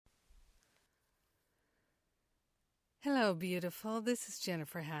Hello, beautiful. This is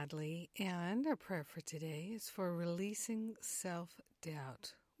Jennifer Hadley, and our prayer for today is for releasing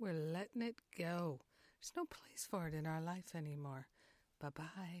self-doubt. We're letting it go. There's no place for it in our life anymore.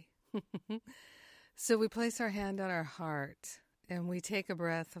 Bye-bye. So we place our hand on our heart, and we take a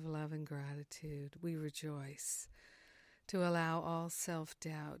breath of love and gratitude. We rejoice to allow all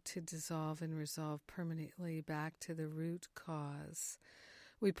self-doubt to dissolve and resolve permanently back to the root cause.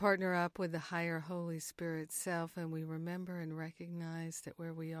 We partner up with the higher Holy Spirit self, and we remember and recognize that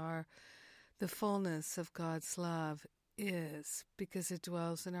where we are, the fullness of God's love is, because it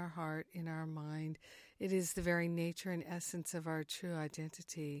dwells in our heart, in our mind. It is the very nature and essence of our true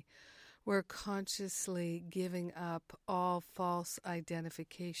identity. We're consciously giving up all false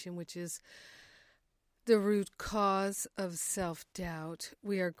identification, which is the root cause of self-doubt.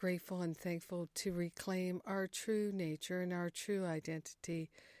 We are grateful and thankful to reclaim our true nature, and our true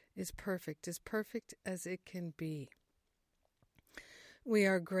identity is perfect as it can be. We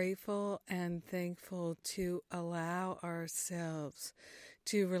are grateful and thankful to allow ourselves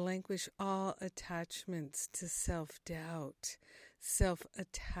to relinquish all attachments to self-doubt,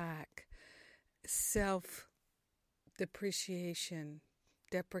 self-attack, self-depreciation,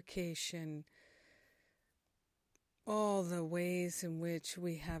 deprecation, all the ways in which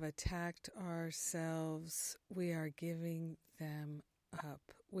we have attacked ourselves. We are giving them up.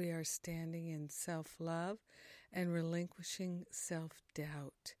 We are standing in self-love and relinquishing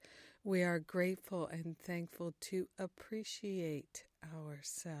self-doubt. We are grateful and thankful to appreciate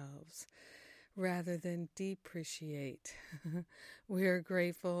ourselves rather than depreciate. We are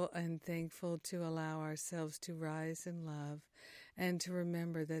grateful and thankful to allow ourselves to rise in love and to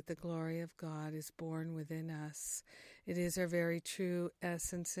remember that the glory of God is born within us. It is our very true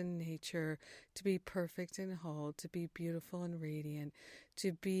essence and nature to be perfect and whole, to be beautiful and radiant,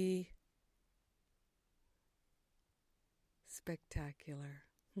 to be spectacular.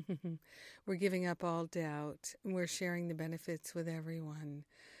 We're giving up all doubt, and we're sharing the benefits with everyone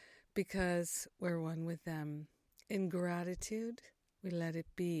because we're one with them. In gratitude, we let it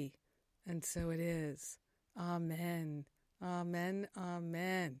be, and so it is. Amen. Amen.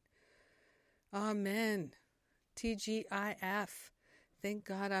 Amen. Amen. TGIF. Thank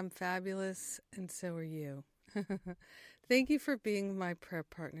God I'm fabulous, and so are you. Thank you for being my prayer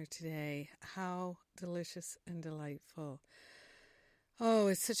partner today. How delicious and delightful. Oh,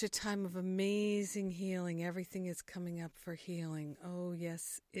 it's such a time of amazing healing. Everything is coming up for healing. Oh,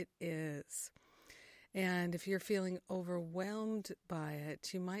 yes, it is. And if you're feeling overwhelmed by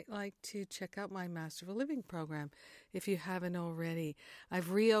it, you might like to check out my Master of a Living program if you haven't already.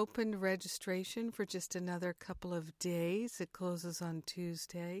 I've reopened registration for just another couple of days. It closes on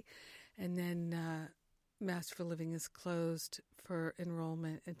Tuesday, and then Master of a Living is closed for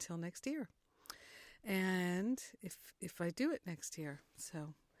enrollment until next year. And if I do it next year.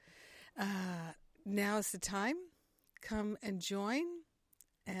 So now is the time. Come and join.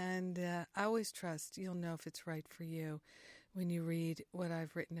 And I always trust you'll know if it's right for you when you read what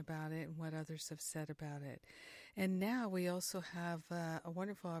I've written about it and what others have said about it. And now we also have a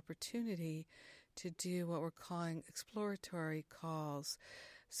wonderful opportunity to do what we're calling exploratory calls.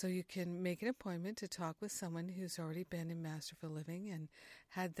 So you can make an appointment to talk with someone who's already been in Master of a Living and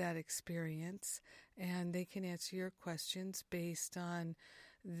had that experience, and they can answer your questions based on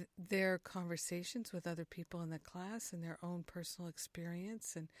their conversations with other people in the class and their own personal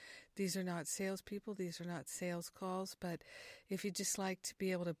experience. And these are not salespeople, these are not sales calls, but if you just like to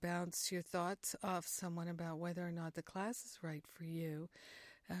be able to bounce your thoughts off someone about whether or not the class is right for you,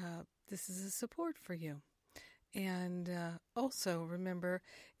 this is a support for you. And also remember,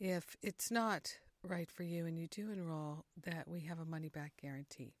 if it's not right for you and you do enroll, that we have a money-back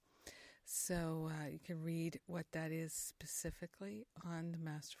guarantee. So you can read what that is specifically on the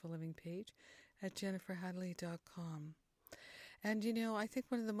Master of a Living page at jenniferhadley.com. And I think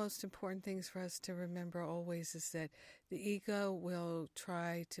one of the most important things for us to remember always is that the ego will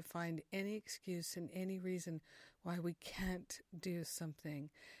try to find any excuse and any reason why we can't do something.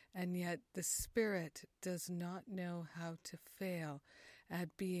 And yet the Spirit does not know how to fail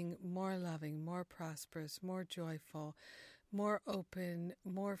at being more loving, more prosperous, more joyful, more open,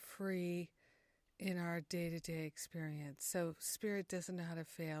 more free in our day-to-day experience. So Spirit doesn't know how to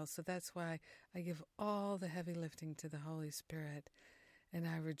fail. So that's why I give all the heavy lifting to the Holy Spirit. And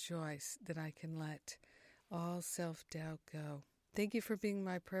I rejoice that I can let all self-doubt go. Thank you for being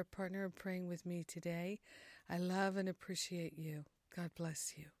my prayer partner and praying with me today. I love and appreciate you. God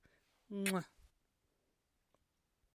bless you. Mwah.